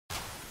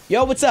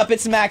Yo, what's up?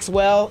 It's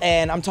Maxwell,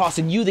 and I'm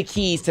tossing you the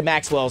keys to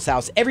Maxwell's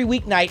house every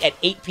weeknight at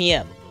 8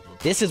 p.m.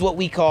 This is what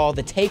we call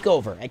the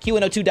Takeover at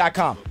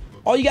Q102.com.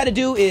 All you got to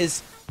do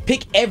is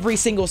pick every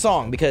single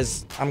song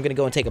because I'm going to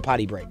go and take a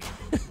potty break.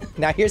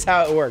 Now, here's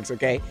how it works,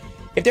 okay?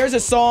 If there's a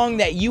song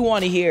that you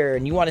want to hear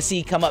and you want to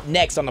see come up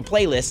next on the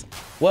playlist,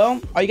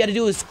 well, all you got to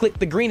do is click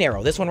the green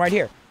arrow, this one right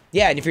here.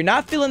 Yeah, and if you're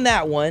not feeling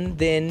that one,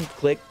 then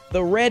click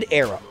the red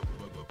arrow.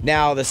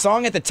 Now, the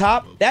song at the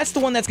top, that's the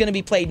one that's going to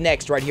be played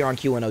next right here on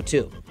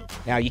Q102.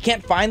 Now, you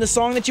can't find the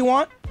song that you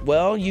want?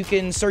 Well, you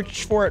can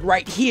search for it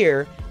right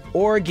here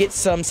or get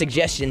some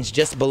suggestions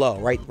just below,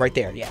 right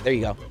there. Yeah, there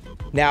you go.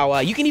 Now,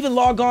 you can even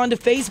log on to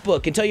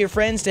Facebook and tell your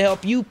friends to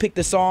help you pick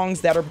the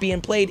songs that are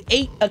being played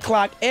 8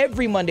 o'clock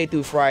every Monday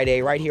through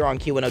Friday right here on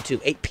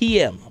Q102, 8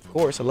 p.m. Of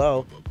course,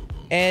 hello.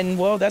 And,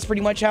 well, that's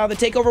pretty much how the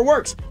Takeover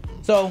works.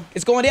 So,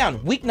 it's going down.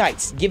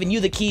 Weeknights, giving you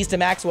the keys to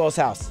Maxwell's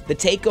house. The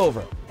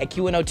Takeover at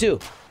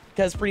Q102.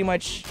 Because pretty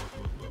much,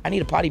 I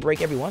need a potty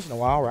break every once in a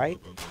while, right?